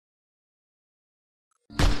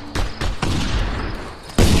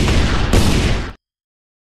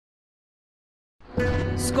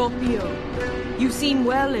Scorpio, you seem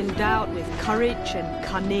well endowed with courage and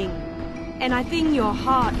cunning, and I think your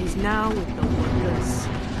heart is now with the workers.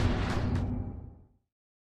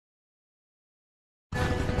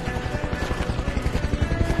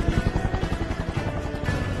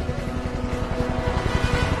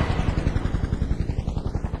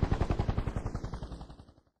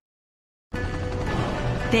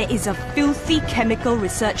 There is a filthy chemical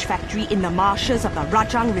research factory in the marshes of the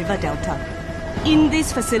Rajang River Delta. In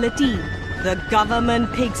this facility, the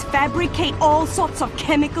government pigs fabricate all sorts of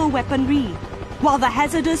chemical weaponry, while the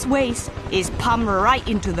hazardous waste is pumped right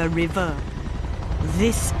into the river.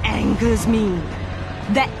 This angers me.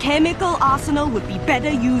 That chemical arsenal would be better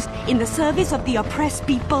used in the service of the oppressed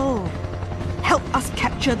people. Help us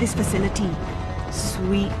capture this facility,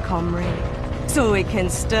 sweet comrade, so it can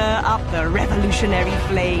stir up the revolutionary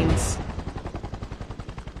flames.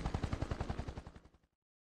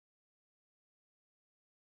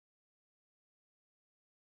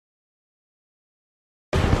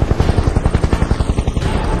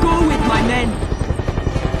 Go with my men.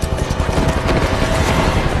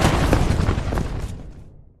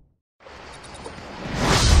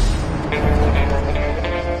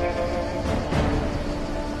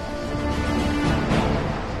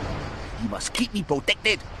 Keep me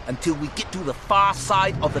protected until we get to the far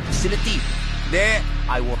side of the facility. There,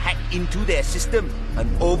 I will hack into their system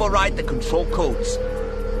and override the control codes.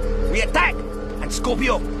 We attack! And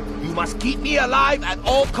Scorpio, you must keep me alive at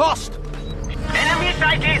all costs! Enemy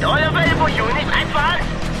sighted! All available units advance!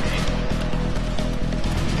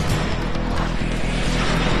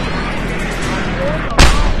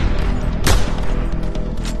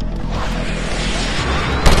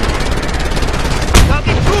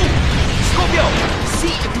 See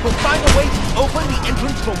if you can find a way to open the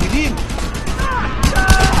entrance from within.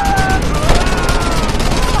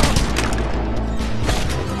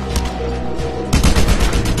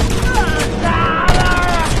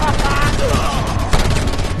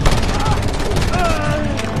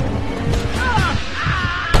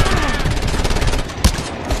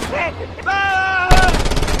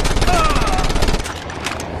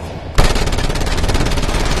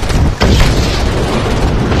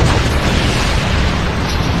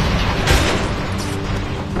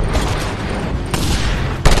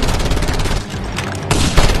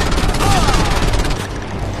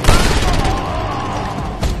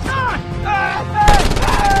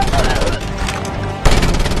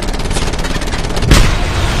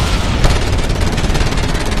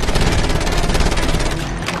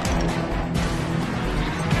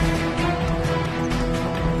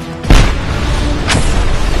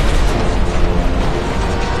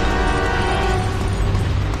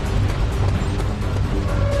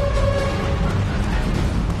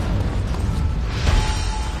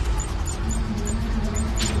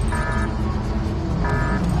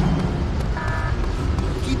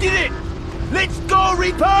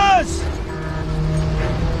 Reapers!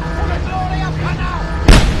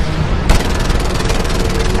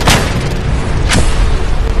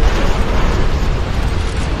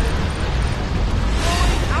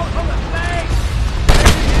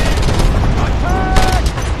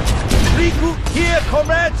 Regroup here,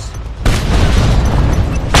 comrades!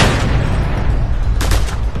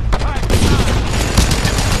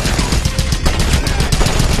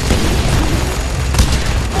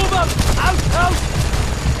 Move up! Out! Out!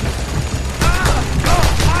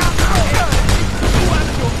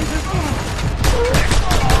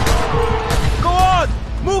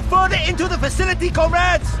 Move further into the facility,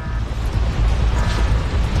 comrades!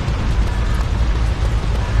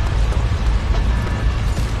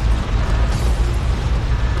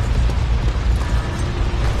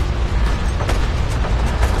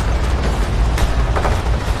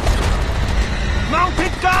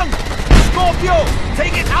 Mounted gun! Scorpio,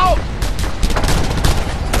 take it out!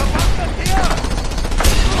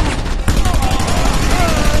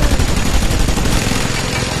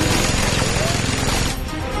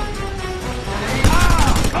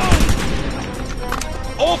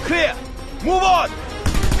 All clear! Move on!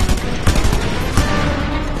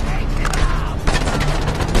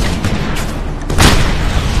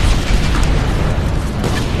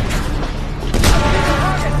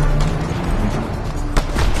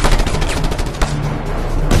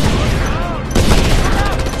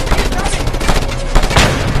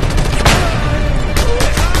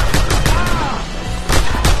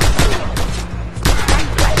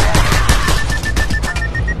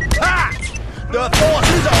 The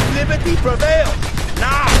forces of liberty prevail!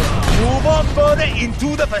 Now, move on further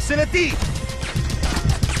into the facility!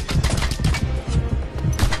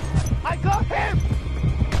 I got him!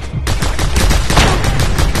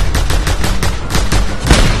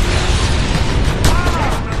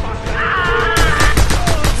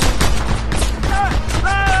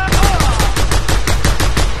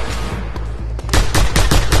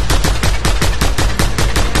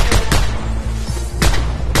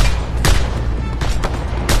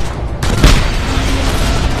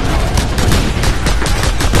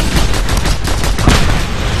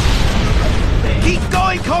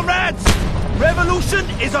 revolution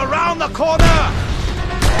is around the corner!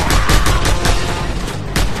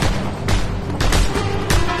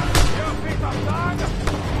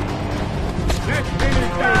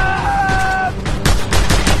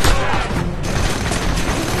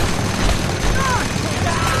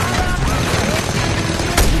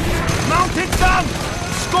 Mounted gun!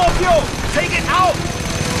 Scorpio! Take it out!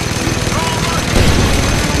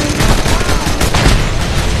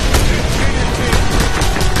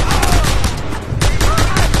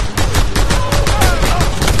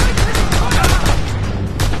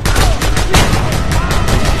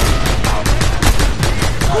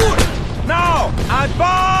 Good! Now,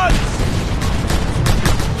 advance!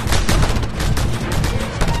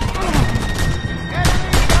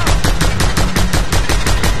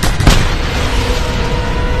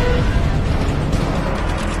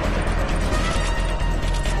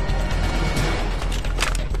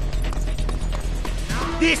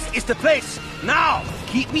 This is the place! Now,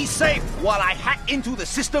 keep me safe while I hack into the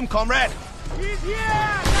system, comrade! He's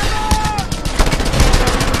here!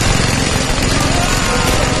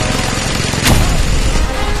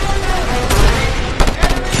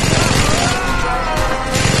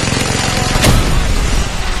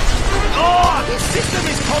 Oh, this system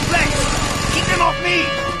is complex! Keep them off me!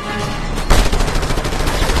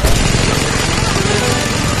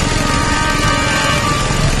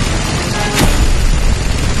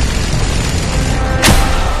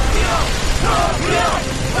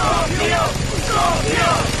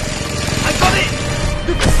 I got it!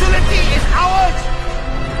 The facility is ours!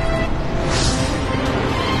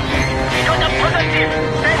 We got a positive!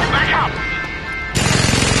 Send back up!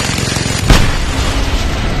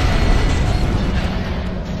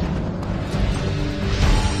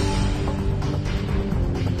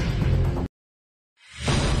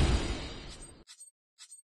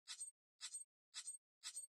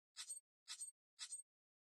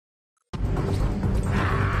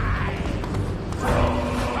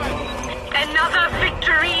 Another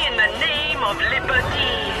victory in the name of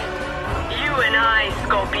liberty. You and I,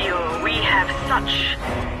 Scorpio, we have such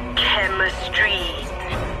chemistry.